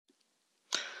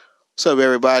What's up,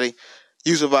 everybody?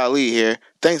 Yusuf Ali here.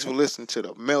 Thanks for listening to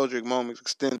the Meldrick Moments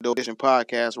Extended Edition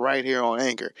podcast right here on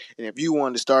Anchor. And if you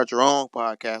want to start your own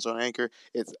podcast on Anchor,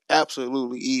 it's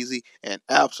absolutely easy and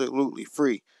absolutely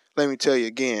free. Let me tell you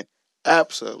again,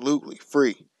 absolutely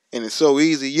free. And it's so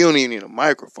easy, you don't even need a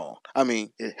microphone. I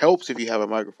mean, it helps if you have a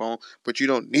microphone, but you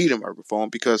don't need a microphone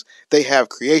because they have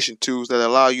creation tools that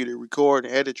allow you to record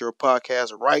and edit your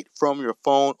podcast right from your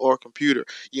phone or computer.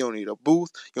 You don't need a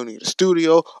booth. You don't need a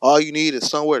studio. All you need is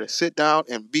somewhere to sit down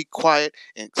and be quiet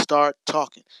and start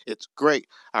talking. It's great.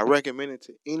 I recommend it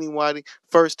to anybody,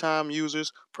 first-time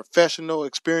users, professional,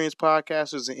 experienced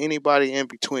podcasters, and anybody in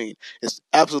between. It's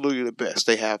absolutely the best.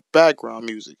 They have background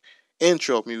music,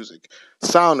 intro music,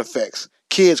 sound effects,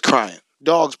 kids crying,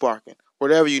 dogs barking,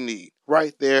 whatever you need.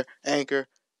 Right there, Anchor.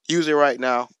 Use it right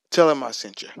now. Tell them I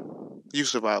sent you.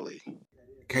 Yusuf Ali.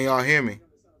 Can y'all hear me?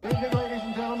 Good evening, ladies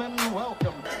and gentlemen.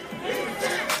 Welcome.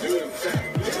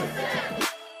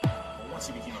 Once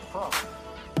he became a pro,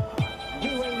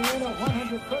 he weighed in at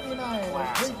 139 and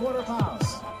 3/4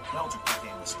 pounds. Meldrick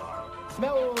became the star.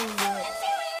 Meldrick.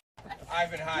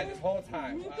 I've been high this whole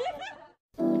time.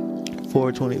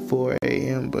 4:24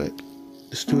 a.m., but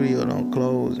the studio don't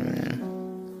close, man.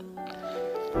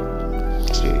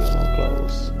 Studio don't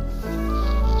close.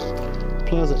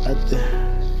 Plus,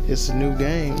 it's a new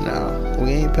game now.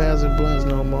 We ain't passing blunts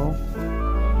no more.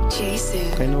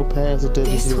 Jason, Ain't no passing to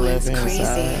this the one's left hand crazy.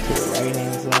 side, to the right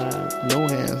hand side, no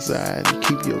hand side. You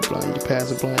keep your blunt. You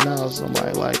pass a blunt now,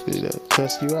 somebody likely to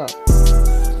cuss you out.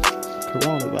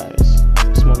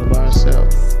 Coronavirus. Smoking by yourself.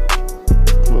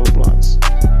 Little blunts.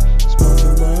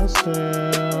 Smoking by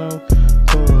yourself.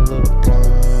 Pull a little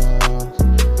blunt.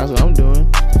 That's what I'm doing.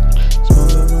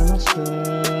 Smoking by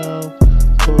myself.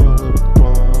 Pull a little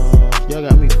blunt. Y'all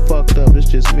got me fucked up. It's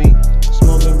just me.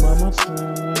 Smoking by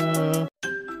myself.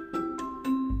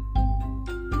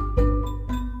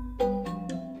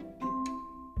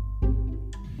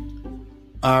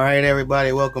 All right,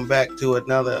 everybody. Welcome back to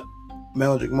another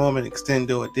Meldrick Moment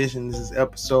Extendo Edition. This is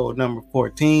episode number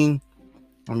 14.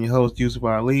 I'm your host, Yusuf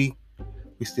Ali.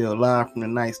 We still live from the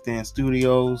Nightstand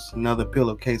Studios, another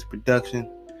Pillowcase production.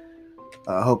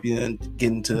 I hope you're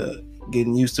getting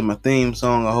used to my theme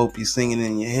song. I hope you're singing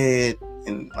in your head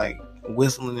and like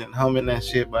whistling and humming that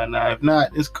shit by now. If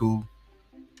not, it's cool.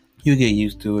 You get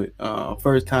used to it.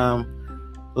 First time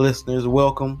listeners,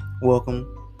 welcome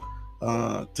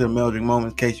to Meldrick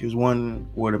Moments. In case you was wondering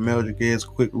where the Meldrick is,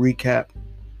 quick recap.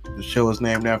 The show is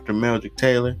named after Meldrick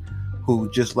Taylor, who,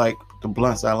 just like the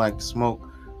blunts I like to smoke,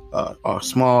 are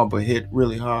small but hit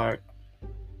really hard.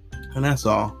 And that's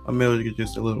all. A Meldrick is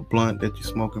just a little blunt that you're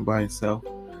smoking by yourself.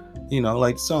 You know,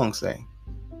 like the song say.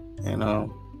 And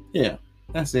yeah,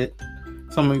 that's it.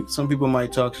 Some people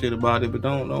might talk shit about it, but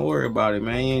don't worry about it,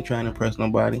 man. You ain't trying to impress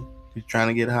nobody. You're trying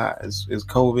to get high. It's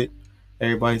COVID.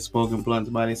 Everybody's smoking blunts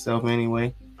by themselves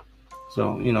anyway.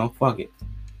 So, you know, fuck it.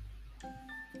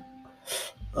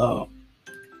 Got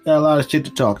a lot of shit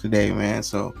to talk today, man.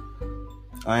 So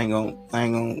I ain't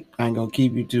gonna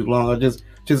keep you too long. I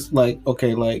just like,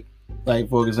 okay, like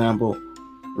for example,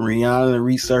 Rihanna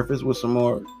resurfaced with some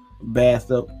more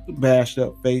bashed up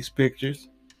face pictures,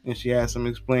 and she had some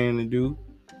explaining to do.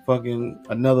 Fucking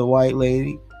another white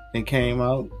lady that came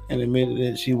out and admitted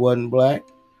that she wasn't black.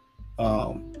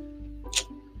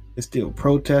 It's still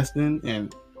protesting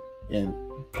and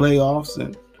playoffs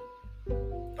and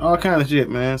all kind of shit,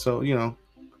 man. So, you know,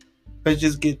 let's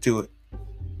just get to it.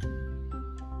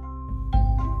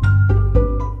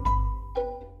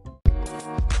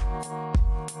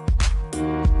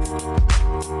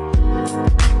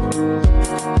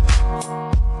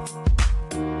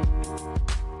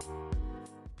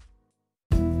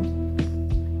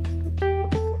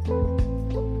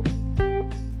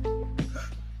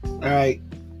 All right.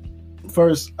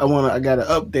 First, I got an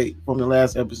update from the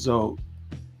last episode.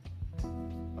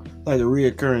 Like a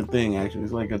reoccurring thing, actually.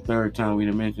 It's like a third time we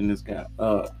done mentioned this guy.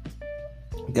 Got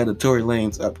a Tory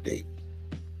Lanez update.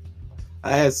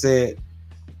 I had said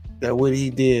that what he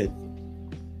did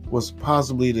was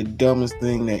possibly the dumbest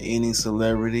thing that any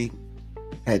celebrity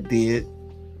had did.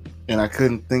 And I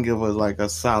couldn't think of it like a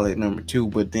solid number 2.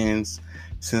 But then,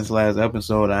 since last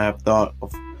episode, I have thought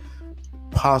of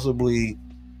possibly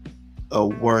a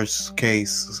worst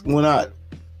case. Well,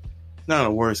 not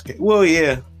a worst case. Well,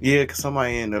 yeah, because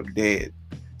somebody ended up dead.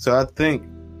 So I think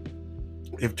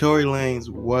if Tory Lanez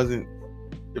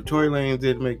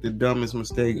did make the dumbest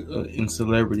mistake in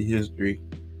celebrity history,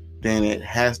 then it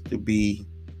has to be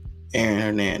Aaron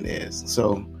Hernandez.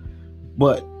 So,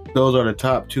 but those are the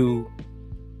top 2.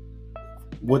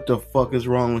 What the fuck is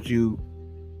wrong with you?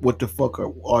 What the fuck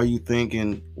are you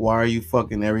thinking? Why are you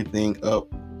fucking everything up?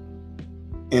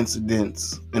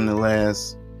 incidents in the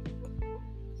last,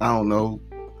 I don't know,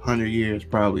 100 years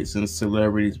probably, since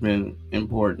celebrity's been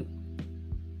important.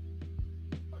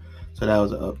 So that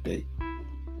was an update.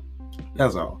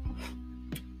 That's all.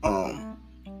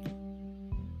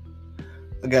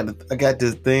 I got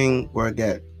this thing where I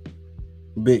got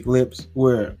big lips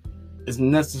where it's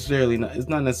not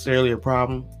necessarily a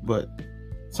problem, but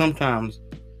sometimes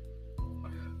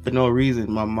for no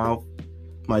reason my mouth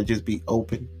might just be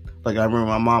open. Like I remember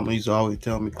my mom used to always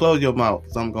tell me, close your mouth,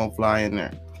 something's gonna fly in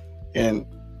there. And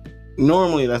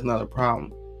normally that's not a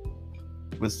problem.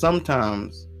 But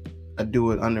sometimes I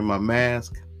do it under my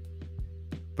mask,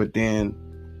 but then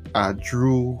I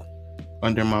drool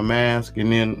under my mask,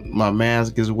 and then my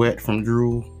mask is wet from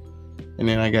drool, and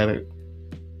then I gotta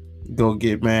go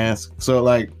get mask. So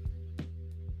like,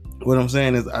 what I'm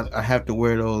saying is I have to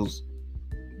wear those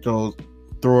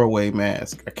throwaway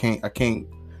masks. I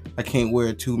can't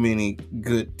wear too many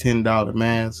good $10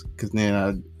 masks, because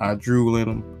then I drool in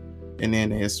them, and then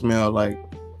they smell like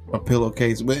a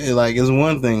pillowcase. But it's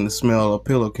one thing to smell a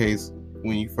pillowcase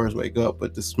when you first wake up,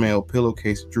 but to smell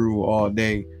pillowcase drool all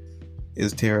day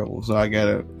is terrible. So I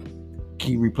gotta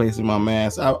keep replacing my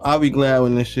mask. I'll be glad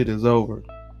when this shit is over,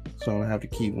 so I don't have to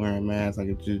keep wearing masks. I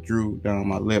can just drool down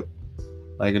my lip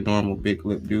like a normal big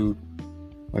lip dude,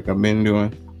 like I've been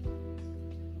doing.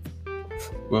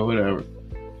 Well, whatever.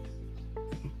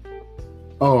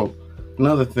 Oh,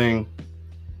 another thing.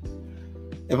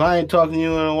 If I ain't talking to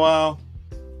you in a while,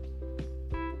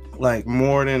 like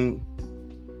more than,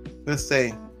 let's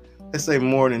say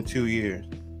more than 2 years.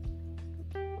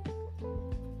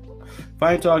 If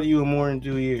I ain't talked to you in more than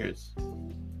 2 years,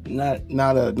 not an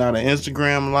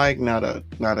Instagram like, not a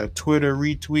Twitter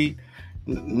retweet,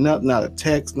 not a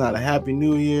text, not a Happy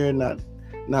New Year, not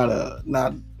a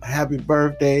happy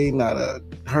birthday, not a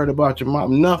heard about your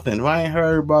mom, nothing. If I ain't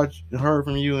heard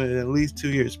from you in at least 2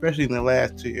 years, especially in the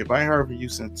last 2 years, if I ain't heard from you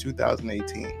since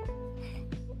 2018,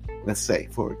 let's say,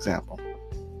 for example,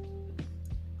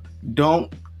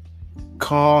 don't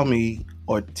call me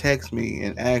or text me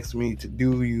and ask me to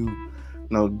do you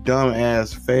no dumb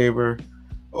ass favor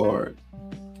or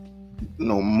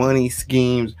no money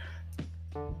schemes.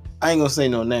 I ain't gonna say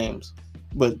no names,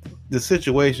 but the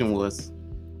situation was,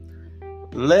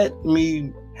 let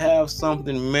me have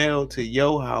something mailed to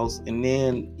your house and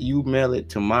then you mail it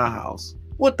to my house.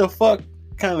 What the fuck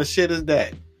kind of shit is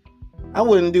that? I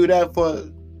wouldn't do that for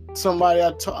somebody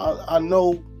I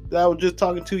know that I was just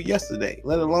talking to yesterday,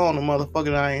 let alone a motherfucker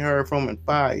that I ain't heard from in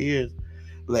 5 years.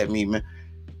 Let me,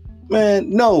 man,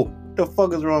 no. The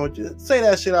fuck is wrong with you? Say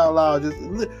that shit out loud.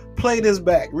 Just play this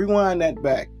back, rewind that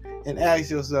back, and ask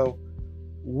yourself,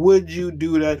 would you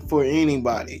do that for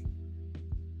anybody?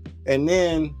 And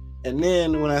then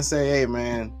when I say, hey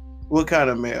man, what kind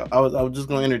of mail? I was just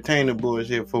gonna entertain the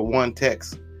bullshit for one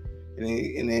text, and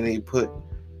then they put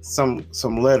some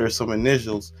letter, some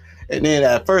initials, and then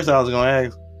at first I was gonna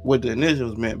ask what the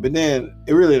initials meant, but then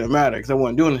it really didn't matter because I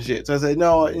wasn't doing the shit. So I said,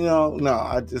 no,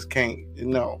 I just can't.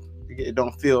 No, it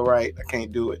don't feel right. I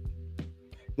can't do it.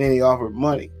 Then he offered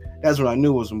money. That's when I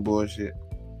knew it was some bullshit.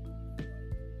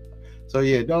 So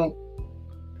yeah, don't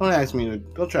ask me to,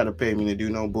 don't try to pay me to do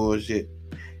no bullshit.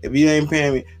 If you ain't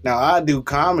paying me, now I do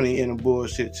comedy in a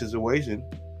bullshit situation.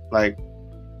 Like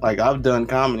I've done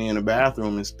comedy in the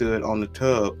bathroom and stood on the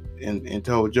tub and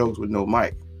told jokes with no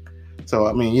mic. So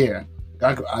I mean, yeah,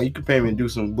 you can pay me to do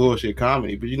some bullshit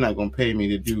comedy, but you're not gonna pay me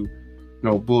to do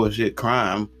no bullshit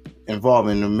crime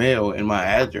involving the mail and my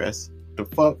address. The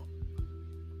fuck?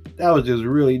 That was just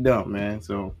really dumb, man.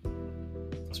 So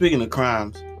speaking of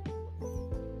crimes,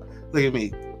 look at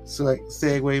me,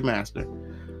 segue master.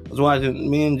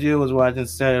 Me and Jill was watching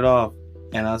Set It Off,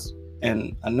 and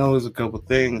I noticed a couple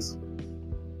things.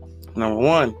 Number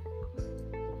one,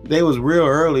 they was real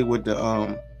early with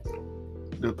the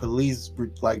police,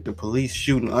 like the police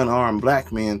shooting unarmed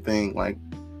black men thing. Like,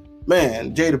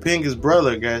 man, Jada Pinkett's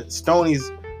brother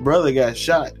Stoney's brother got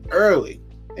shot early,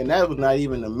 and that was not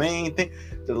even the main thing.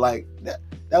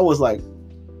 That was like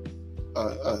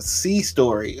a C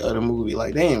story of the movie.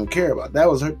 Like, they didn't even care about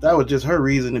that. That was just her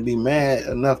reason to be mad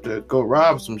enough to go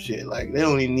rob some shit. Like, they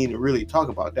don't even need to really talk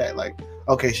about that. Like,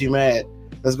 okay, she mad,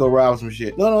 let's go rob some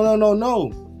shit.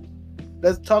 No.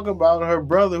 Let's talk about her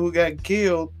brother who got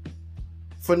killed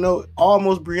for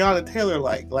almost Breonna Taylor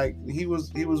like he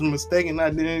was mistaken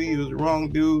identity. He was the wrong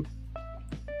dude.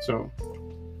 So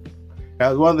that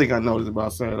was one thing I noticed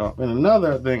about Set It Off. And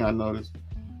another thing I noticed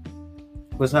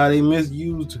was how they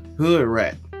misused Hood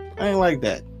Rat. I ain't like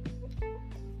that.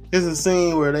 There's a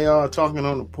scene where they all talking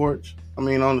on the porch, on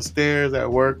the stairs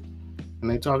at work, and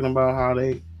they talking about how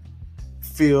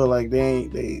feel like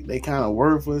they kind of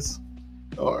worthless,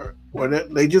 or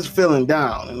they just feeling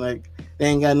down and like they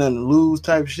ain't got nothing to lose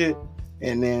type shit.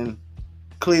 And then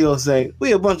Cleo say,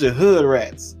 we a bunch of hood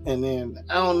rats. And then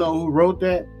I don't know who wrote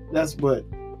that. But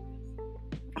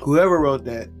whoever wrote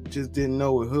that just didn't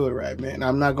know what hood rat meant.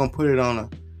 I'm not gonna put it on a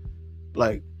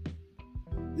like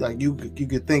you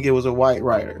could think it was a white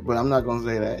writer, but I'm not gonna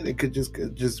say that. It could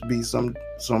just be some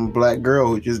black girl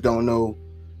who just don't know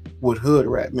what hood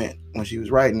rat meant when she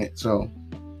was writing it. So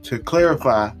to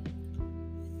clarify,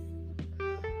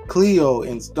 Cleo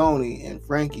and Stoney and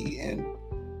Frankie and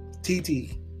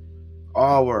TT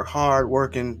all were hard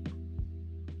working,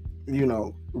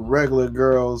 regular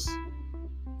girls.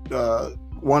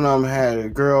 One of them had a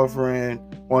girlfriend,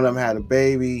 one of them had a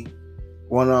baby,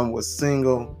 one of them was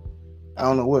single. I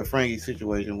don't know what Frankie's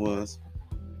situation was,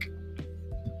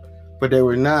 but they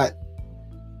were not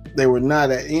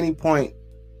at any point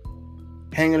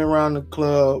hanging around the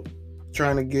club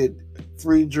trying to get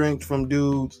free drinks from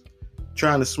dudes,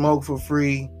 trying to smoke for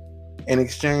free in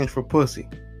exchange for pussy,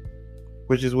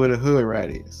 which is what a hood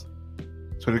rat is.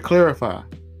 So to clarify,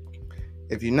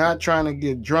 if you're not trying to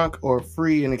get drunk or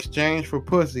free in exchange for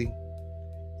pussy,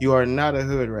 you are not a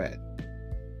hood rat.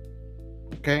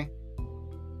 Okay?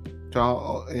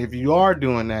 So if you are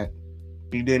doing that,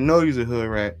 you didn't know you was a hood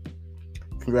rat,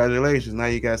 congratulations. Now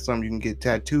you got something you can get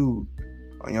tattooed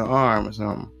on your arm or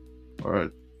something. Or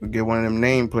get one of them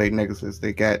nameplate necklaces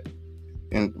they got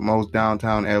in most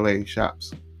downtown LA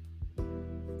shops.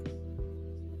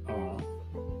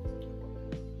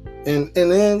 And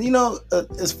then,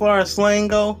 as far as slang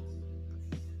go,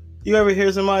 you ever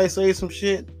hear somebody say some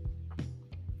shit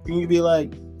and you be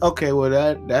like, okay, well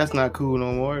that's not cool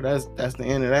no more. That's the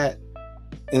end of that.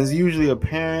 And it's usually a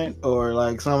parent or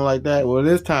like something like that. Well,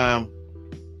 this time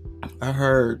I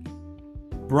heard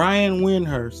Brian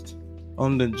Windhurst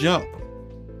on The Jump,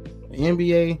 an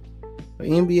NBA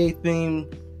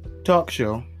themed talk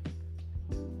show,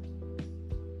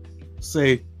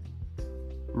 say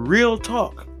real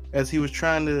talk as he was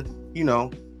trying to,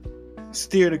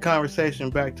 steer the conversation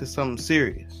back to something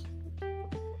serious.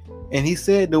 And he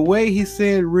said, the way he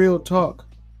said real talk,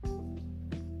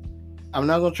 I'm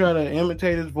not going to try to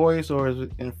imitate his voice or his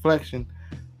inflection.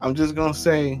 I'm just going to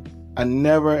say, I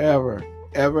never, ever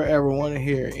want to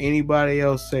hear anybody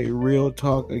else say real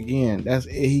talk again.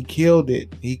 He killed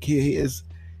it.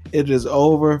 It is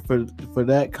over for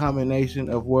that combination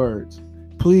of words.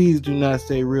 Please do not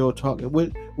say real talk.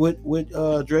 What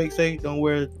Drake say? Don't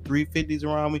wear 350s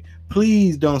around me.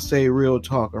 Please don't say real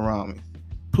talk around me.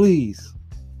 Please.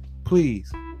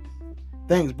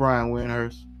 Thanks, Brian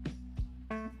Windhurst.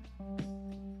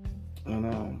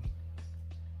 And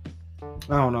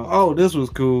I don't know. Oh, this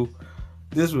was cool.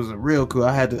 This was real cool.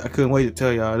 I couldn't wait to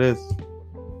tell y'all this.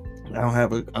 I don't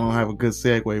have a good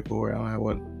segue for it. I don't have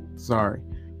one. Sorry,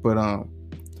 but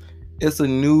it's a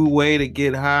new way to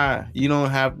get high. You don't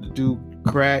have to do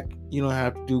crack. You don't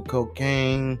have to do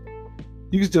cocaine.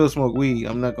 You can still smoke weed.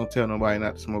 I'm not gonna tell nobody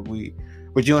not to smoke weed,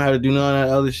 but you don't have to do none of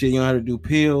that other shit. You don't have to do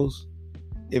pills.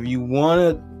 If you want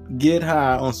to get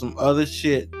high on some other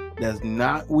shit that's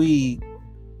not weed,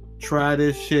 try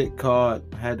this shit called,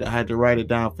 I had to write it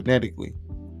down phonetically,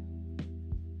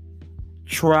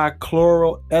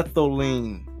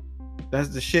 trichloroethylene. That's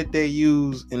the shit they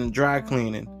use in dry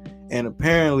cleaning. And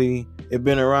apparently it's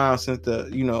been around since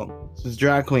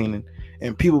dry cleaning,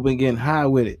 and people been getting high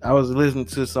with it. I was listening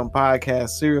to some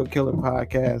podcast, serial killer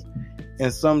podcast,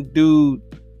 and some dude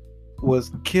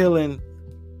was killing.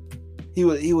 He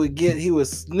would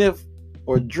sniff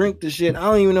or drink the shit. I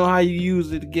don't even know how you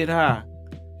use it to get high.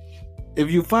 If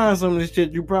you find some of this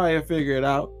shit, you probably have figured it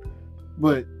out.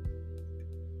 But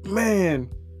man,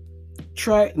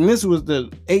 and this was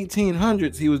the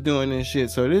 1800s he was doing this shit.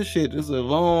 So this shit is a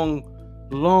long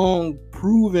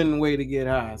proven way to get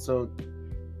high. So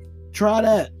try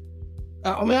that.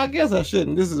 I mean, I guess I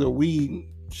shouldn't. This is a weed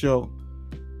show.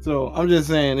 So I'm just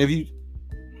saying,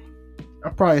 I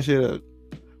probably should have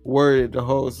worded the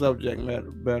whole subject matter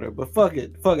better, but fuck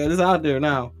it, it's out there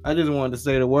now. I just wanted to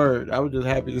say the word. I was just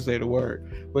happy to say the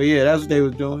word. But yeah, that's what they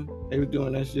was doing. They was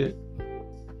doing that shit.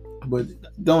 But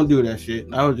don't do that shit.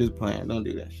 I was just playing. Don't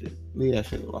do that shit. Leave that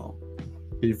shit alone.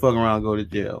 If you fuck around, go to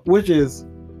jail. Which is,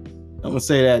 I'm gonna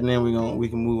say that, and then we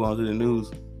can move on to the news.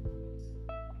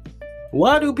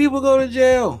 Why do people go to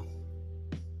jail?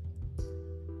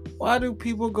 Why do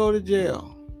people go to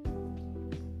jail?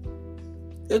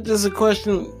 It's just a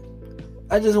question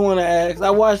I just want to ask.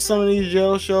 I watched some of these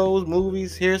jail shows,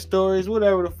 movies, hear stories,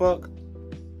 whatever the fuck,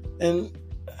 and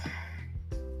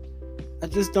I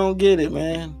just don't get it,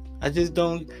 man. I just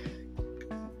don't.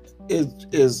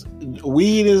 is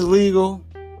weed is legal,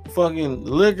 fucking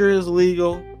liquor is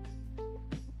legal,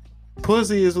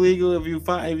 pussy is legal if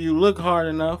you look hard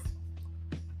enough.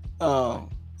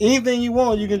 Anything you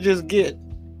want, you can just get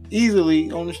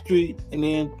easily on the street and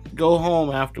then go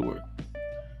home afterward.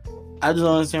 I just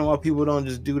don't understand why people don't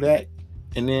just do that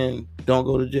and then don't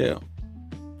go to jail.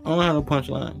 I don't have no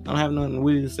punchline. I don't have nothing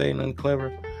witty to say, nothing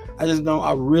clever.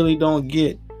 I really don't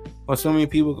get why so many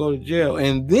people go to jail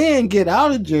and then get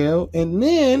out of jail and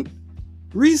then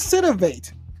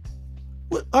recidivate.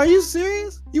 What, are you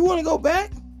serious? You want to go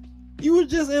back? You were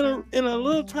just in a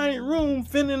little tiny room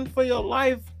fending for your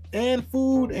life and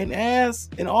food and ass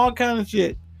and all kind of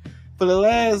shit for the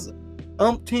last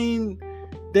umpteen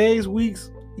days,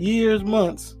 weeks, years,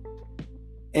 months.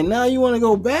 And now you want to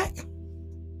go back?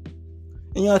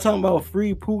 And y'all talking about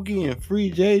free Pookie and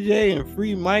free JJ and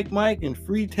free Mike and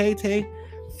free Tay Tay.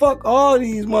 Fuck all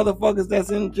these motherfuckers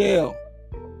that's in jail.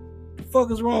 The fuck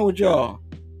is wrong with y'all?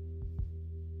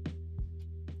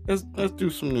 Let's do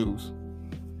some news.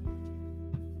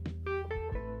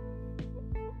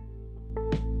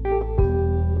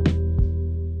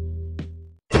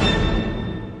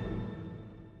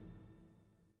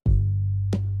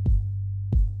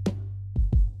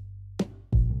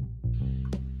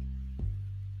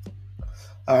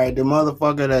 All right, the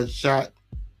motherfucker that shot.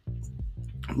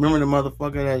 Remember the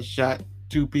motherfucker that shot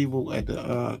 2 people at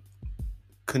the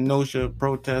Kenosha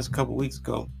protest a couple weeks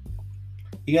ago?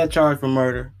 He got charged for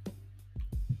murder.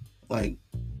 Like,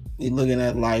 he's looking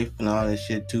at life and all that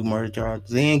shit. 2 murder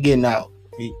charges. He ain't getting out.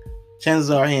 Chances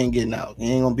are he ain't getting out.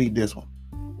 He ain't gonna beat this one.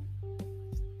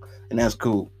 And that's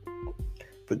cool.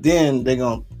 But then they're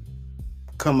gonna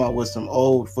come out with some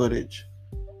old footage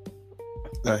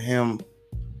of him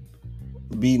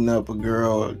beating up a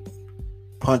girl,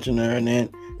 punching her, and then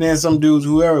some dudes,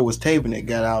 whoever was taping it,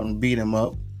 got out and beat him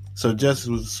up. So justice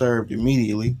was served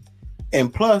immediately.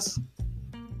 And plus,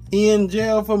 he in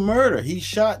jail for murder. He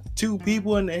shot 2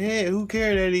 people in the head. Who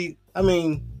cared that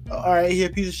all right, he a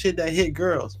piece of shit that hit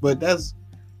girls. But that's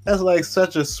like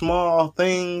such a small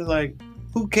thing. Like,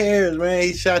 who cares, man?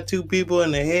 He shot 2 people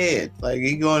in the head. Like,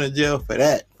 he going to jail for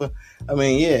that. But,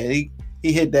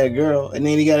 he hit that girl, and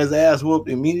then he got his ass whooped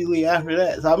immediately after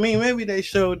that. So, maybe they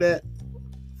showed that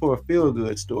for a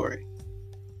feel-good story.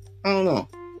 I don't know.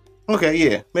 Okay,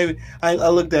 yeah. Maybe I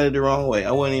looked at it the wrong way.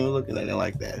 I wasn't even looking at it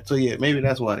like that. So, yeah, maybe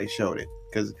that's why they showed it.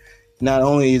 Because not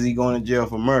only is he going to jail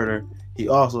for murder, he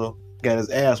also got his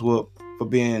ass whooped for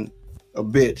being a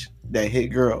bitch that hit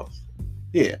girls.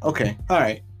 Yeah, okay. All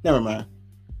right. Never mind.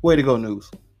 Way to go,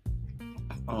 news.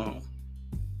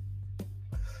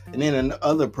 And then in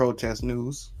other protest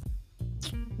news,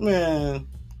 man,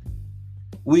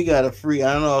 we got a free,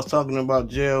 I don't know, I was talking about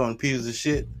jail and pieces of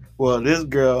shit. Well, this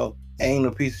girl ain't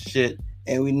a piece of shit,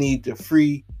 and we need to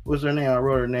free, what's her name? I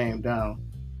wrote her name down.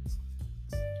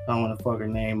 I don't want to fuck her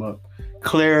name up.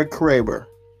 Claire Kraber.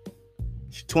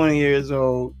 She's 20 years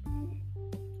old.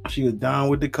 She was down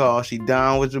with the cause. She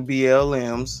down with the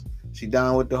BLMs. She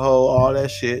down with the whole, all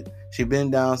that shit. She been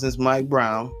down since Mike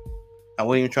Brown. I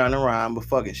wasn't even trying to rhyme, but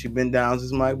fuck it. She been down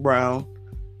since Mike Brown,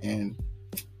 and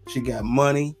she got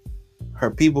money. Her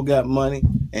people got money,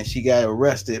 and she got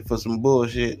arrested for some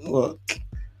bullshit. Well,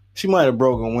 she might have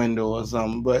broken a window or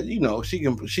something, but she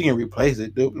can replace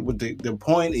it. The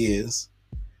point is,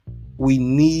 we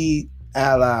need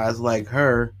allies like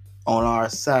her on our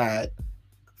side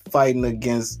fighting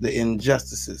against the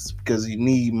injustices, because you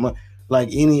need like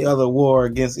any other war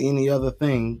against any other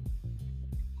thing,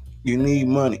 you need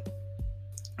money.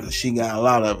 She got a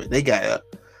lot of it. They got a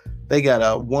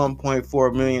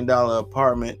 $1.4 million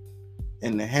apartment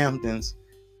in the Hamptons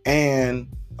and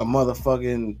a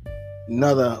motherfucking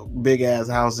another big ass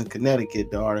house in Connecticut,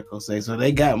 the article says. So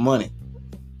they got money.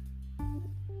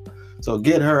 So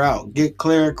get her out. Get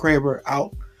Claire Kraber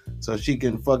out so she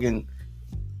can fucking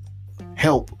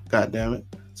help, goddammit.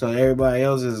 So everybody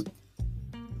else is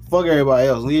fuck everybody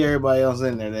else. Leave everybody else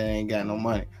in there that ain't got no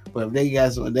money. But if they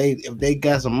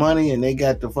got some money and they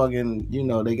got the fucking,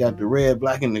 they got the red,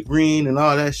 black, and the green and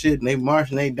all that shit, and they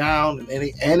marching they down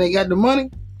and they got the money,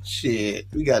 shit,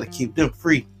 we gotta keep them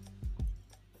free.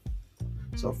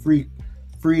 So free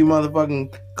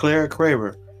motherfucking Claire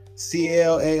Kraber.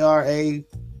 CLARACKRAEBBER.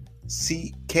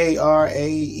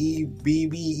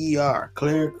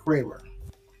 Claire Kraber.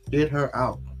 Get her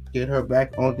out. Get her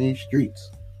back on these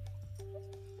streets.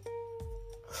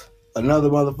 Another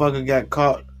motherfucker got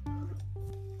caught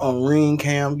on ring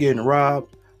cam getting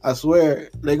robbed. I swear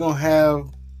they're gonna have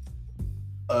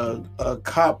a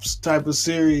cops type of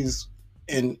series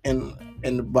and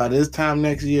by this time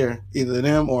next year, either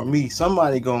them or me,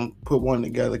 somebody gonna put one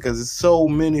together, because it's so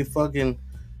many fucking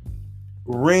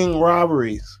ring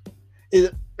robberies.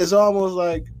 It's almost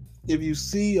like if you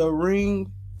see a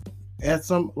ring at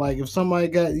some, like if somebody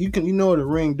got, you know what a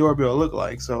ring doorbell look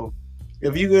like. So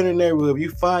if you get in the neighborhood, if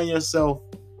you find yourself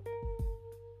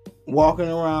walking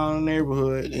around the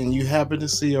neighborhood and you happen to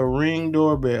see a ring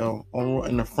doorbell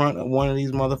in the front of one of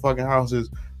these motherfucking houses,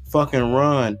 fucking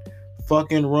run.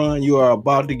 Fucking run. You are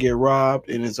about to get robbed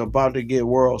and it's about to get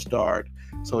world starred.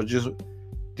 So just,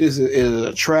 this is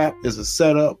a trap, it's a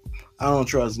setup. I don't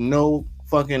trust no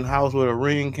fucking house with a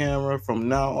ring camera from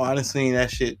now on. I've seen that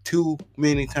shit too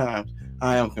many times.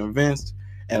 I am convinced,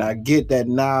 and I get that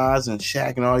Nas and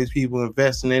Shaq and all these people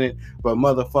investing in it, but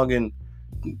motherfucking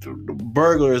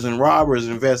burglars and robbers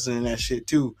investing in that shit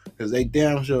too, because they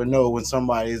damn sure know when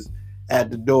somebody's at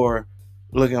the door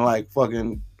looking like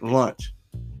fucking lunch.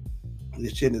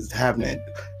 This shit is happening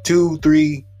 2,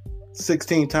 3,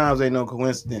 16 times. Ain't no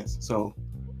coincidence. So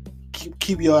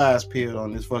keep your eyes peeled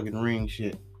on this fucking ring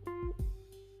shit.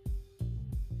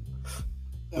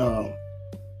 And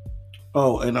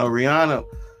Rihanna,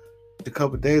 a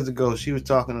couple days ago, she was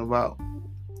talking about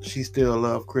she still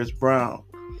love Chris Brown.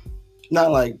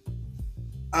 Not like,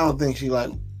 I don't think she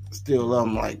like still love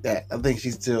him like that. I think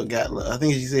she still got love. I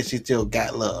think she said she still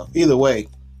got love. Either way,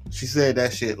 she said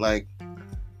that shit like,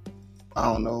 I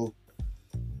don't know,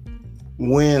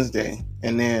 Wednesday,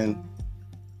 and then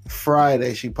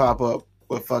Friday she pop up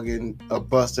with fucking a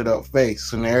busted up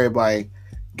face, and everybody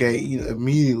gave,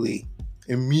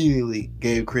 immediately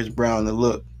gave Chris Brown the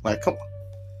look like, come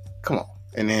on,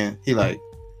 and then he like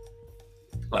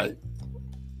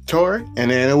Tory,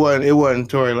 and then it wasn't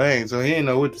Tory Lanez, so he didn't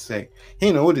know what to say. He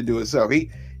didn't know what to do himself.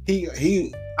 He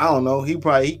I don't know. He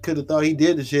could have thought he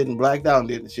did the shit and blacked out and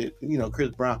did the shit. Chris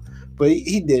Brown, but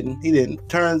he didn't. He didn't.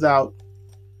 Turns out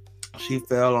she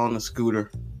fell on the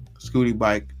scooty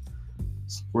bike,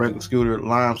 regular scooter,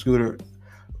 Lime scooter.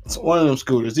 It's one of them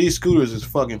scooters. These scooters is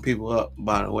fucking people up,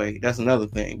 by the way. That's another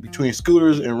thing. Between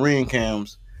scooters and ring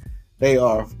cams, they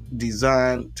are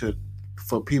designed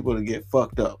for people to get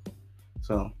fucked up.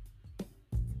 So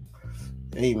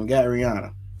they even got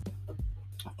Rihanna.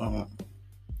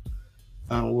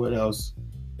 What else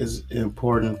is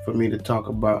important for me to talk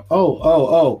about?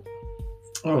 Oh,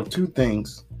 two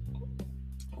things.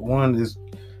 One is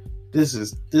this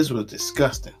was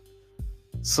disgusting.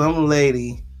 Some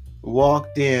lady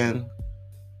walked in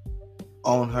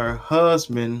on her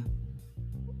husband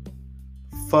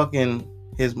fucking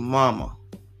his mama.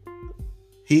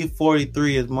 He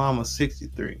 43, his mama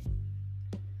 63.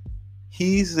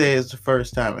 He says the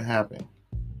first time it happened.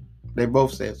 They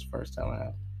both say it's the first time it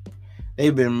happened.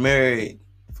 They've been married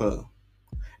for,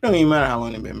 it don't even matter how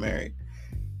long they've been married.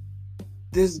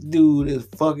 This dude is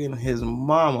fucking his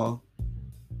mama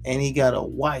and he got a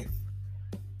wife.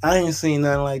 I ain't seen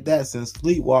nothing like that since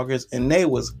Sleepwalkers, and they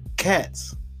was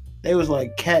cats. They was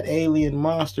like cat, alien,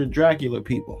 monster, Dracula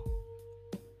people.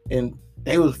 And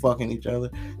they was fucking each other.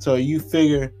 So you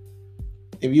figure,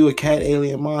 if you a cat,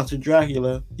 alien, monster,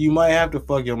 Dracula, you might have to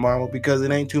fuck your mama because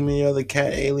it ain't too many other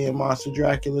cat, alien, monster,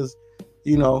 Draculas,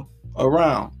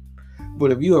 around.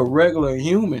 But if you a regular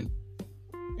human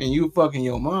and you fucking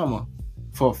your mama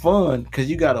for fun because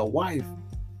you got a wife,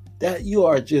 that's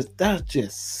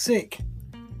just sick.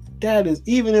 That is,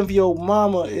 even if your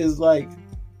mama is like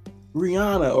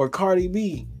Rihanna or Cardi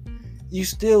B, you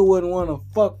still wouldn't want to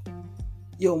fuck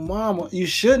your mama. You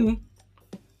shouldn't.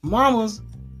 Mamas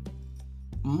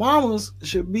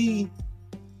should be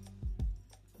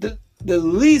the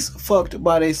least fucked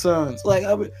by their sons. I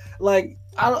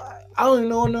don't even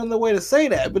know another way to say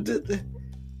that.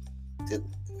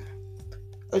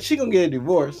 But she gonna get a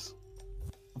divorce.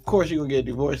 Of course, she gonna get a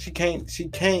divorce. She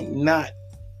can't not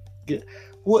get.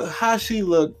 How she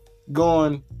look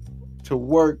going to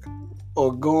work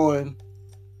or going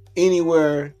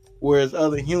anywhere where there's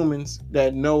other humans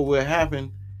that know what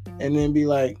happened, and then be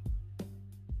like,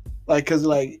 cause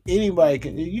anybody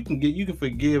you can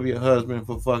forgive your husband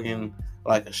for fucking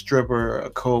like a stripper, a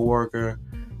co-worker.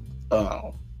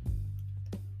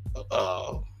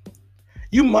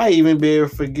 You might even be able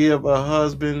to forgive a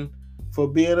husband for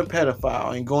being a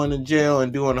pedophile and going to jail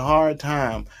and doing a hard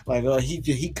time.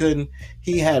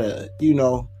 He had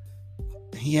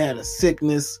a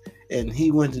sickness and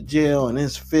he went to jail and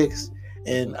it's fixed.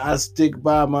 And I stick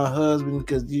by my husband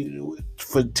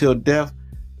till death.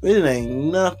 It ain't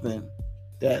nothing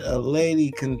that a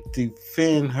lady can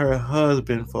defend her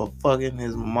husband for fucking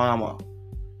his mama.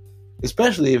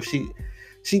 Especially if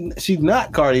she's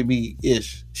not Cardi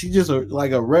B-ish. She's just a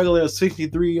regular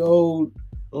 63-year-old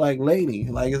lady.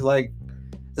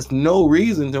 It's no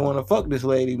reason to want to fuck this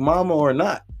lady, mama or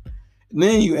not. And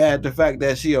then you add the fact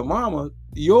that she a mama,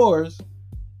 yours.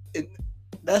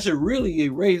 that should really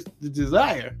erase the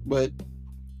desire. But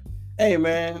hey,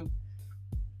 man,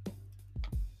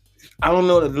 I don't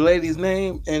know the lady's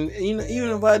name, and even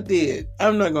if I did,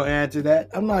 I'm not gonna answer that.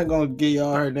 I'm not gonna give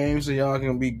y'all her name so y'all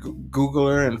can be Google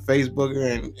her and Facebook her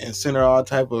and send her all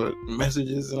type of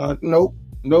messages. And nope.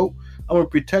 I'm gonna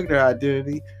protect her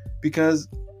identity because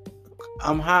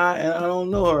I'm high and I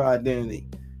don't know her identity.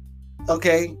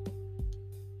 Okay,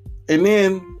 and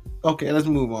then let's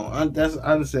move on. I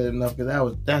done said enough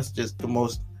because that's just the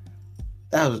most.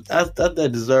 That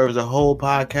deserves a whole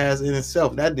podcast in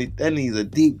itself. That needs a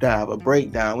deep dive, a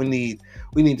breakdown. We need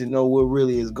to know what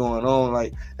really is going on.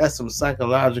 Like, that's some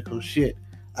psychological shit.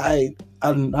 I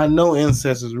know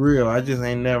incest is real. I just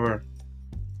ain't never.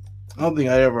 I don't think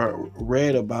I ever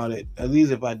read about it. At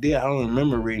least if I did, I don't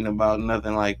remember reading about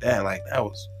nothing like that. Like,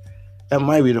 that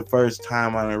might be the first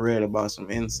time I read about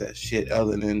some incest shit,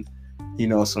 other than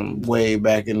some way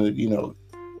back in the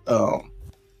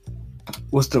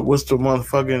what's the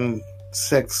motherfucking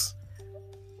sex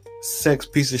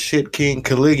piece of shit King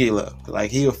Caligula.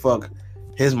 Like, he'll fuck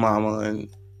his mama and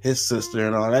his sister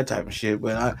and all that type of shit.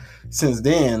 But since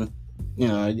then,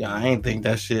 I ain't think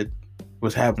that shit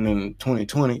was happening in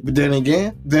 2020. But then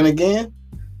again, there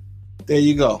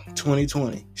you go,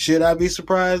 2020. Should I be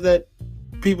surprised that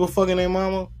people fucking their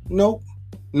mama? Nope.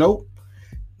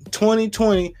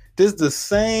 2020. This is the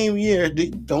same year.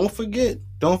 Don't forget,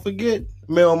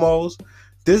 Melmos.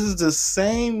 This is the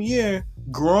same year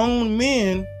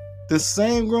the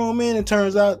same grown men, it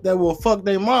turns out, that will fuck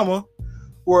their mama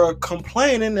were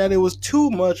complaining that it was too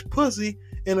much pussy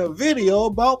in a video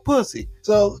about pussy.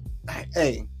 So,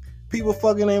 hey, people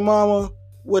fucking their mama,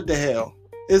 what the hell?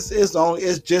 It's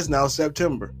just now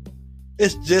September.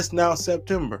 It's just now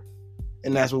September.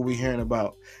 And that's what we hearing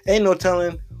about. Ain't no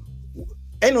telling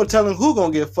who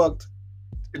gonna get fucked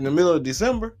in the middle of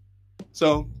December.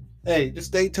 So, hey, just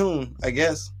stay tuned, I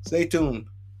guess. Stay tuned.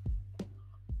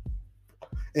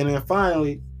 And then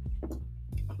finally,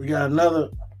 we got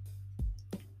another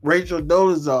Rachel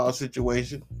Dolezal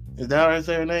situation. Is that how I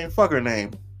say her name? Fuck her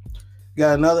name.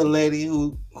 Got another lady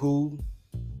who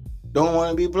don't want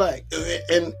to be black.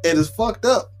 And it is fucked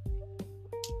up.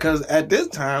 Because at this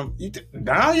time,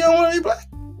 now you don't want to be black?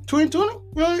 2020? You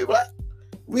don't want to be black?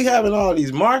 We having all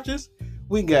these marches.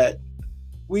 We got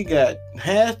the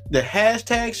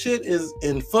hashtag shit is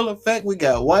in full effect. We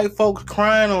got white folks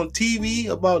crying on TV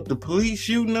about the police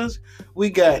shooting us. We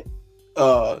got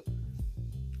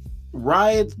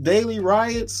riots, daily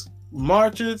riots,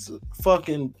 marches,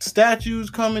 fucking statues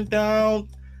coming down.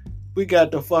 We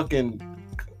got the fucking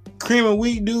cream and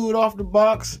wheat dude off the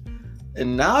box.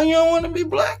 And now you don't want to be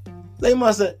black? They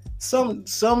must have some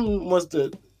must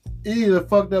have either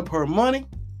fucked up her money.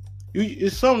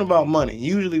 It's something about money.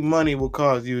 Usually money will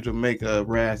cause you to make a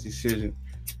rash decision.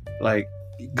 Like,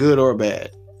 good or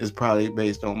bad. It's probably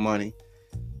based on money.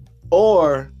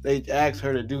 Or they asked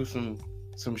her to do some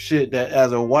shit that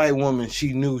as a white woman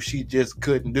she knew she just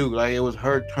couldn't do. Like, it was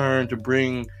her turn to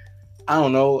bring, I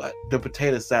don't know, the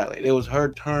potato salad. It was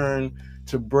her turn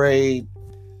to braid.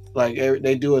 Like,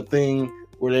 they do a thing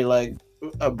where they like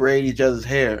braid each other's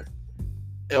hair.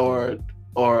 Or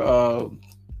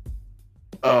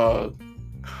I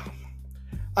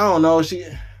don't know.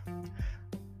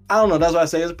 I don't know. That's why I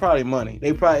say it's probably money.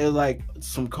 They probably like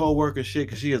some co-worker shit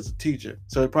because she is a teacher.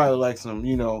 So it's probably like some,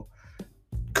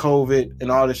 COVID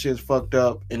and all this shit's fucked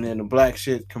up, and then the black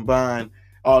shit combined.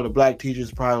 All the black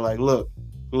teachers probably like, look,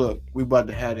 we about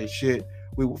to have this shit.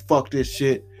 We will fuck this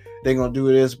shit. They gonna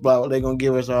do this, blah. They gonna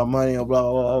give us our money, blah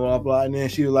blah blah blah blah. And then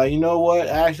she was like, you know what?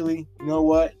 Actually,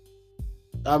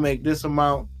 I make this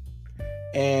amount,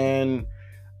 and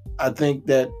I think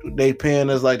that they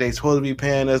paying us like they supposed to be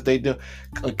paying us. They do,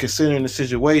 considering the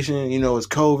situation, it's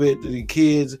COVID, the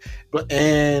kids,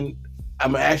 and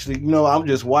I'm actually, I'm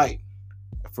just white,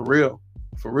 for real.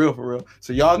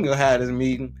 So y'all can go have this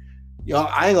meeting. Y'all,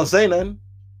 I ain't gonna say nothing.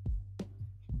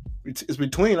 It's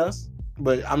between us,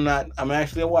 but I'm not. I'm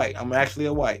actually a white.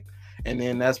 And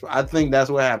then I think that's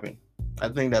what happened.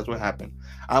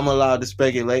 I'm allowed to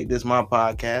speculate. This is my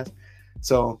podcast,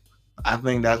 so I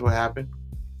think that's what happened.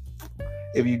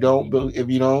 If you don't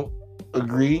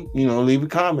agree, leave a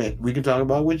comment. We can talk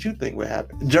about what you think would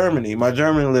happen. Germany, my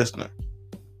German listener,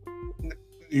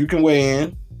 you can weigh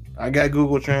in. I got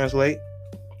Google Translate.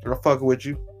 I'll fuck with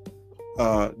you.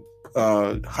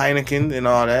 Heineken and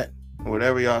all that,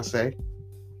 whatever y'all say.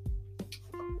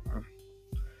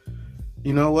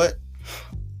 You know what?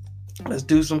 Let's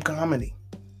do some comedy.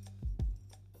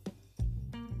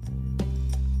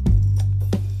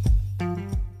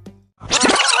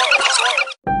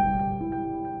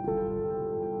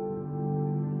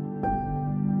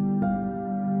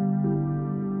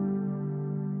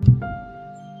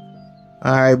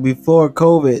 All right, before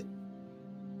COVID,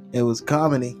 it was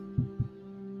comedy.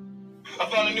 I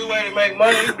found a new way to make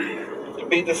money to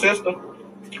beat the system.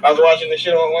 I was watching this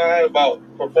shit online about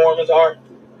performance art.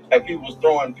 Like people was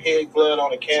throwing pig blood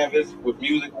on a canvas with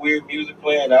weird music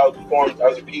playing. That was performance. That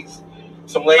was a piece.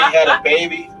 Some lady had a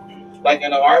baby, like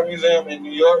in an art museum in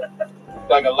New York,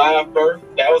 like a live birth.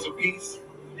 That was a piece.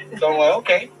 So I'm like,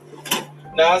 okay.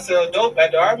 Now I sell dope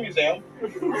at the art museum. But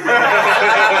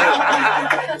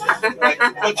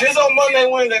just on Monday,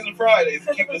 Wednesdays, and Fridays,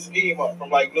 to keep the scheme up from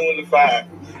like noon to 5.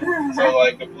 So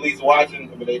like the police watching,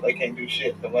 but they can't do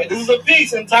shit. I'm like, this is a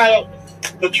piece entitled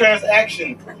 "The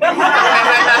Transaction."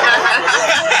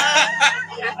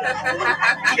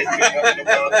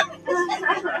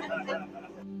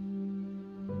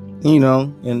 You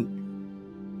know,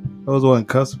 and those weren't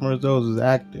customers; those was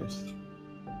actors.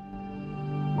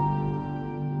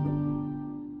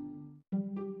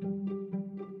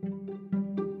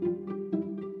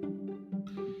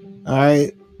 All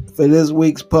right, for this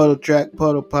week's Puddle Track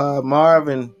Puddle Pod,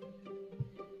 Marvin,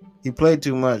 he played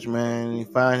too much, man. He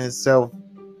found himself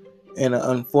in an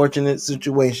unfortunate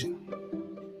situation.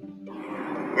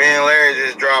 Me and Larry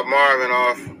just dropped Marvin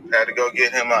off. Had to go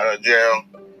get him out of jail.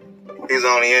 He was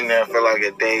only in there for like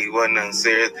a day. He wasn't nothing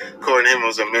serious. According to him, it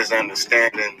was a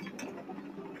misunderstanding.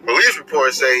 Police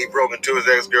reports say he broke into his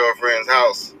ex-girlfriend's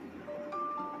house.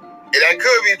 And that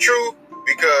could be true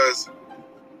because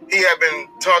he had been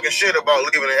talking shit about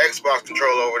leaving an Xbox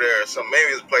controller over there or something.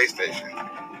 Maybe it's PlayStation.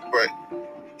 But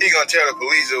he gonna tell the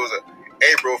police it was an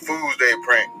April Fool's Day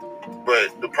prank.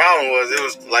 But the problem was it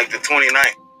was like the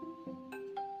 29th.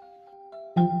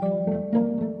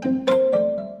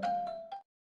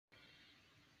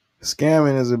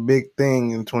 Scamming is a big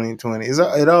thing in 2020.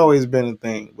 It always been a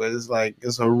thing, but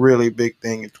it's a really big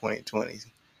thing in 2020.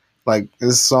 Like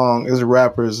this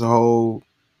rapper's whole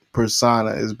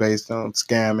persona is based on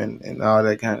scamming and all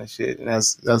that kind of shit, and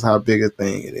that's how big a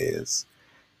thing it is.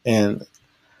 And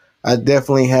I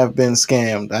definitely have been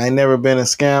scammed. I ain't never been a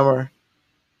scammer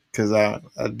because I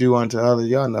do unto others.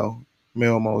 Y'all know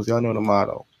Melmos, y'all know the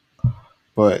motto.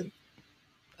 But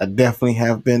I definitely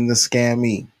have been the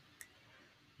scammy.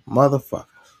 Motherfuckers.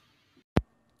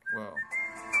 Well,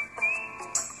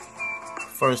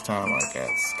 first time I got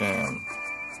scammed,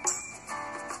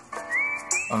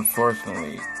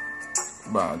 unfortunately,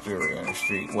 by a jury on the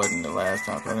street wasn't the last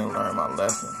time. I didn't learn my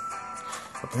lesson.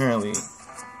 Apparently,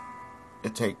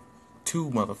 it take two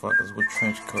motherfuckers with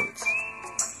trench coats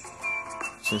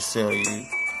to sell you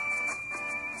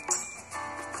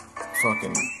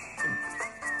fucking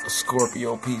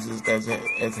Scorpio pieces that's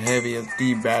as heavy as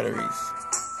D batteries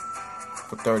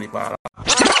for $35.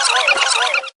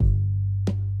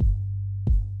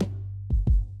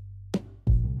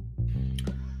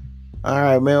 All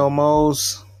right,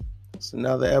 Melmos. It's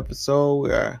another episode.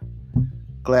 We are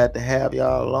glad to have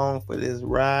y'all along for this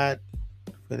ride,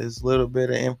 for this little bit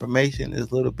of information,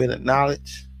 this little bit of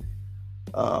knowledge.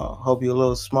 Hope you're a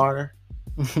little smarter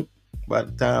by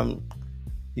the time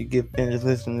you get finished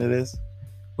listening to this.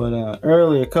 But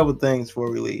earlier, a couple things before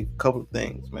we leave. A couple of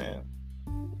things, man.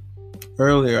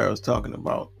 Earlier, I was talking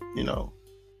about,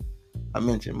 I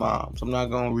mentioned moms. I'm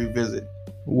not going to revisit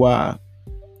why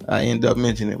I end up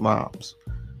mentioning moms.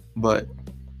 But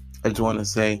I just want to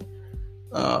say,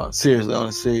 seriously, on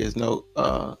a serious note,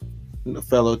 the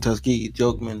fellow Tuskegee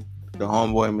Jokeman, the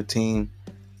homeboy Mateen,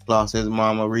 lost his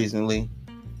mama recently.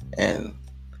 And,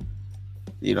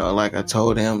 like I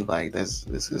told him, like, it's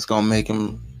going to make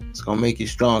him, it's going to make you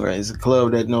stronger. It's a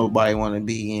club that nobody want to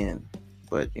be in.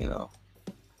 But,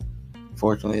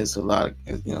 fortunately, it's a lot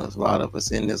of us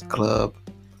in this club.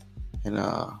 And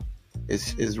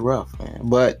it's rough, man.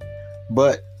 But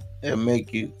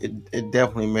it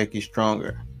definitely make you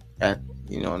stronger in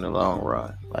the long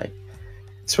run. Like,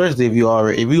 especially if you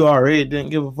already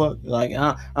didn't give a fuck. Like,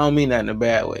 I don't mean that in a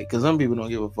bad way, because some people don't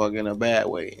give a fuck in a bad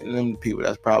way, and them people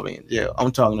that's probably in jail.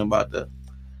 I'm talking about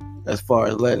as far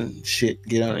as letting shit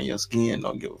get under your skin,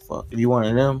 don't give a fuck. If you one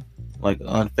of them, like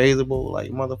unfazable, like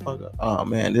motherfucker, oh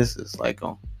man, this is like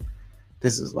if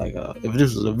this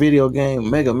was a video game,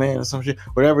 Mega Man or some shit,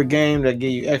 whatever game that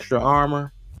give you extra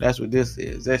armor, that's what this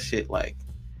is. That shit like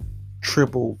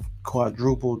triple,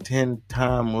 quadruple,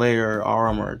 10-time layer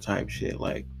armor type shit,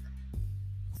 like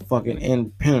fucking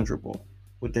impenetrable.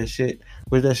 With that shit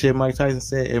Mike Tyson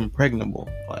said, impregnable.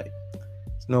 Like,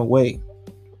 there's no way.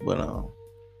 But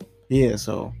yeah,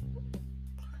 so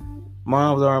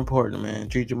moms are important, man.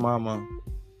 Treat your mama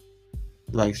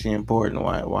like she important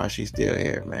while she's still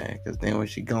here, man. Because then when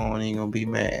she gone, you gonna be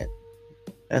mad.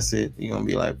 That's it. You gonna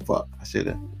be like, fuck, I should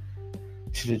have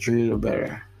treated her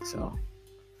better. So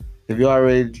If you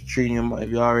already treating your, if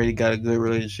you already got a good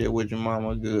relationship with your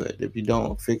mama, good. If you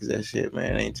don't, fix that shit,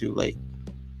 man. It ain't too late.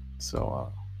 So,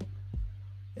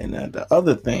 and the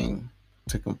other thing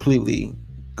to completely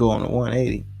go on a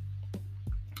 180.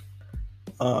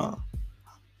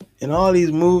 In all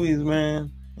these movies, man,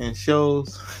 and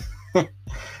shows,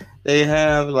 they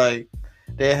had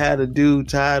a dude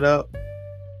tied up,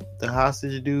 the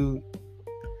hostage dude,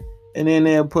 and then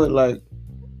they'll put like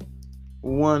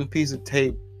one piece of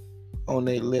tape on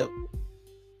their lips,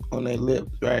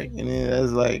 right? And then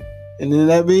that's like, and then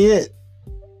that be it.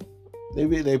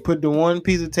 They put the one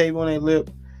piece of tape on their lip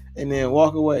and then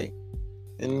walk away,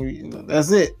 and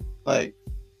that's it. Like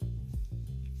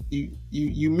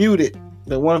you mute it,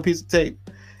 the one piece of tape,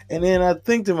 and then I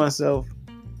think to myself,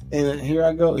 and here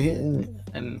I go,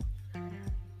 and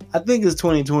I think it's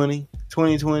 2020.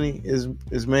 2020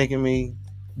 is making me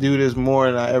do this more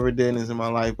than I ever did in my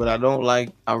life, but I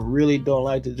really don't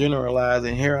like to generalize,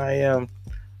 and here I am,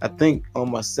 I think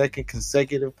on my second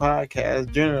consecutive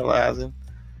podcast generalizing,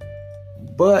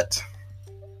 but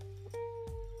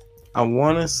I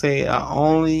want to say I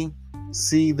only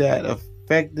see that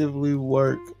effectively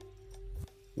work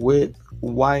with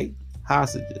white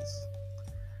hostages,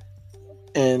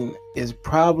 and it's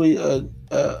probably a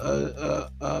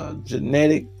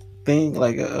genetic thing,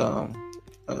 like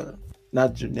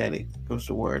not genetic. What's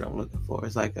the word I'm looking for?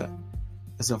 It's like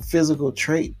it's a physical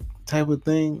trait type of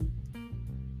thing,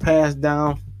 passed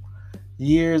down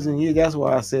years and years. That's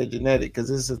why I said genetic, because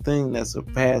it's a thing that's a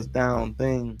passed down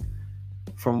thing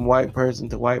from white person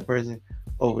to white person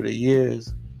over the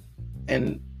years,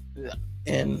 and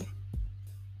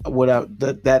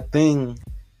that thing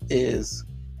is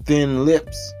thin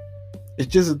lips. It's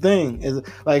just a thing. It's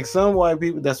like some white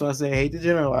people. That's why I say I hate to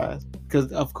generalize,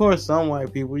 because of course some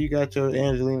white people, you got your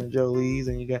Angelina Jolies,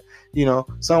 and you got,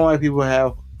 some white people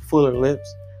have fuller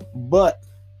lips, but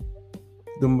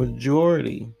the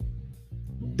majority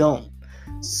don't.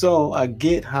 So I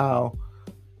get how,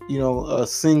 a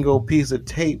single piece of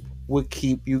tape would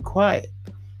keep you quiet.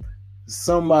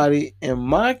 Somebody, in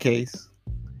my case,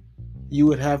 you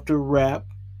would have to wrap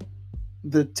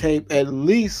the tape at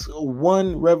least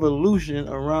one revolution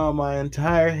around my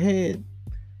entire head,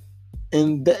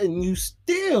 and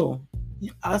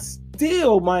I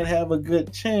still might have a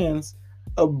good chance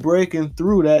of breaking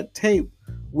through that tape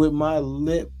with my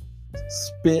lip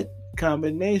spit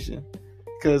combination.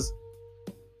 Because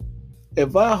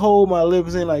if I hold my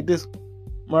lips in like this,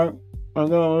 right, I'm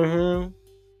going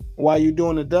while you're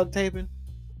doing the duct taping,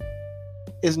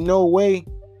 there's no way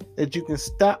that you can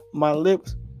stop my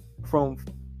lips from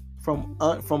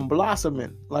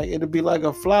blossoming. Like, it'll be like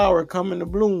a flower coming to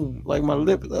bloom. Like my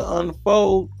lips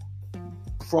unfold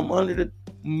from under the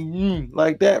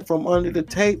like that, from under the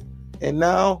tape, and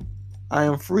now I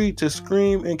am free to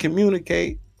scream and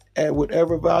communicate at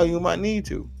whatever volume I need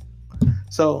to.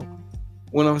 So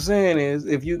what I'm saying is,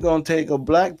 if you're gonna take a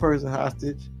black person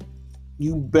hostage,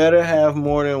 you better have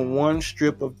more than one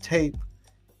strip of tape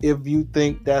if you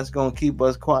think that's gonna keep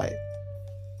us quiet.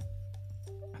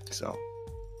 So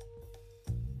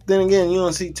then again, you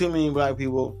don't see too many black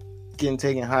people getting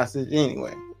taken hostage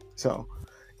anyway. So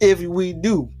if we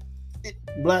do,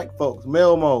 black folks,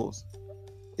 male moles,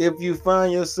 if you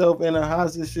find yourself in a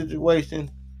hostage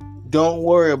situation, don't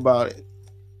worry about it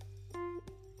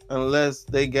unless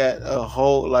they got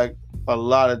a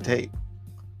lot of tape.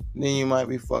 Then you might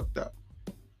be fucked up.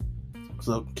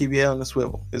 So keep your head on the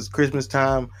swivel. It's Christmas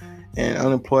time and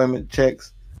unemployment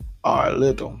checks are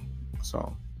little.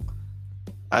 So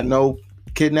I know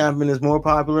kidnapping is more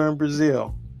popular in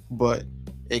Brazil, but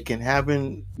it can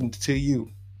happen to you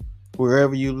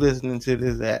wherever you're listening to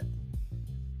this at.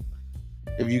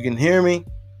 If you can hear me,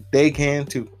 they can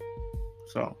too.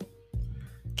 So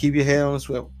keep your head on the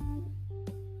swivel.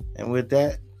 And with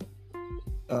that,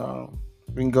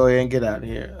 we can go ahead and get out of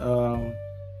here.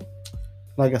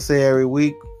 Like I say every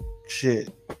week,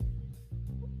 shit.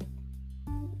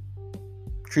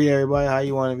 Treat everybody how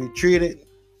you want to be treated.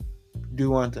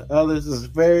 Do unto others. It's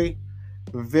very,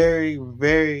 very,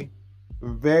 very,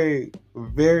 very,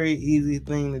 very easy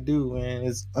thing to do, man.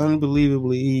 It's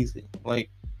unbelievably easy. Like,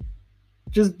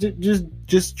 just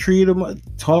treat them.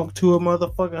 Talk to a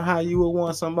motherfucker how you would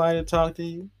want somebody to talk to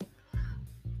you.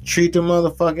 Treat the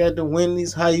motherfucker at the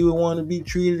Wendy's how you would want to be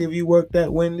treated if you worked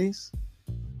at Wendy's,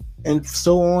 and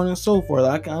so on and so forth.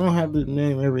 I don't have to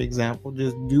name every example.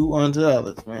 Just do unto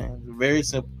others, man. It's very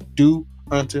simple. Do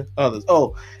unto others.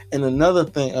 Oh, and another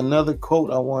thing, another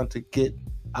quote I want to get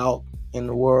out in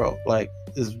the world, like,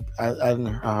 is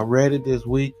I read it this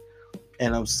week,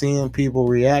 and I'm seeing people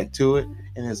react to it,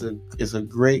 and it's a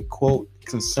great quote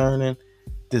concerning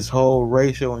this whole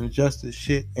racial injustice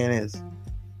shit, and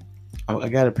I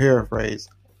got to paraphrase,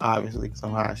 obviously, because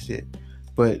I'm high shit,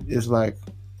 but it's like,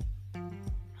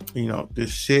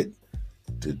 this shit,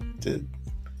 the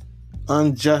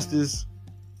injustice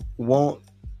won't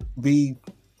be,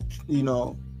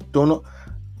 don't know.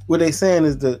 What they saying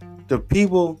is the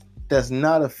people that's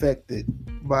not affected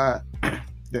by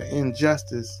the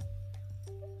injustice,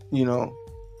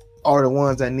 are the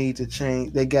ones that need to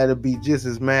change. They got to be just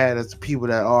as mad as the people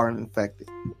that aren't infected.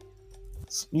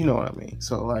 You know what I mean?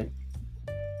 So, like,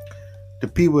 the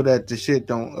people that the shit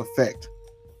don't affect,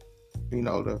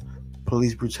 the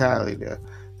police brutality,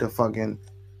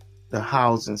 the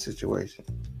housing situation,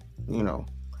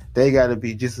 they got to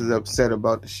be just as upset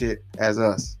about the shit as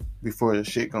us before the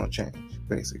shit gonna change,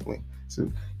 basically.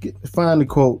 So, find the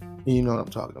quote, and you know what I'm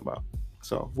talking about.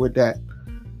 So, with that,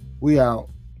 we out.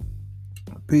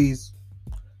 Peace.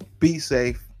 Be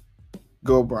safe.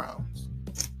 Go Browns.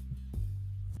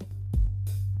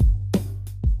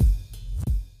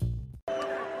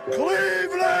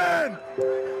 Cleveland!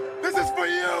 This is for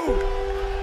you!